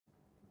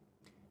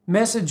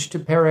Message to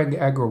Parag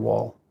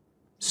Agarwal,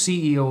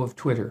 CEO of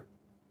Twitter.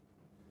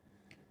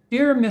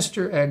 Dear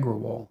Mr.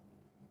 Agarwal,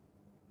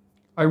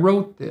 I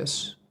wrote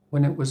this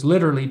when it was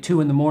literally 2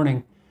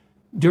 a.m.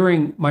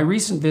 during my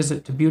recent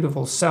visit to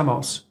beautiful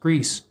Samos,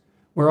 Greece,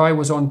 where I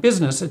was on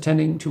business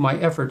attending to my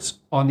efforts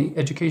on the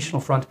educational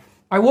front.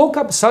 I woke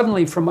up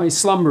suddenly from my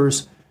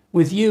slumbers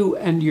with you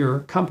and your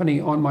company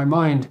on my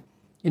mind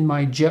in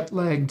my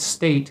jet-lagged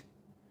state,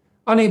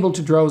 unable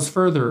to drowse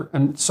further,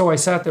 and so I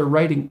sat there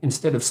writing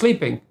instead of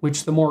sleeping,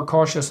 which the more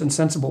cautious and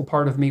sensible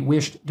part of me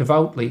wished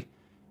devoutly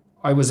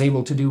I was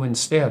able to do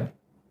instead.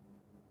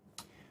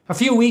 A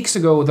few weeks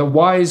ago, the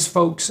wise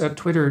folks at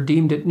Twitter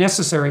deemed it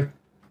necessary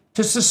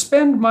to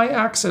suspend my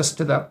access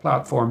to that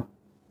platform,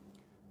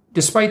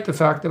 despite the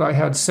fact that I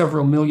had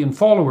several million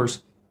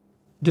followers,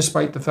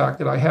 despite the fact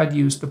that I had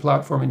used the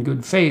platform in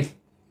good faith,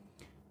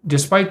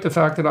 despite the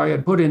fact that I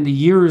had put in the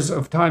years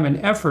of time and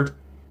effort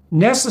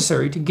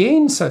necessary to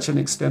gain such an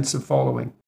extensive following.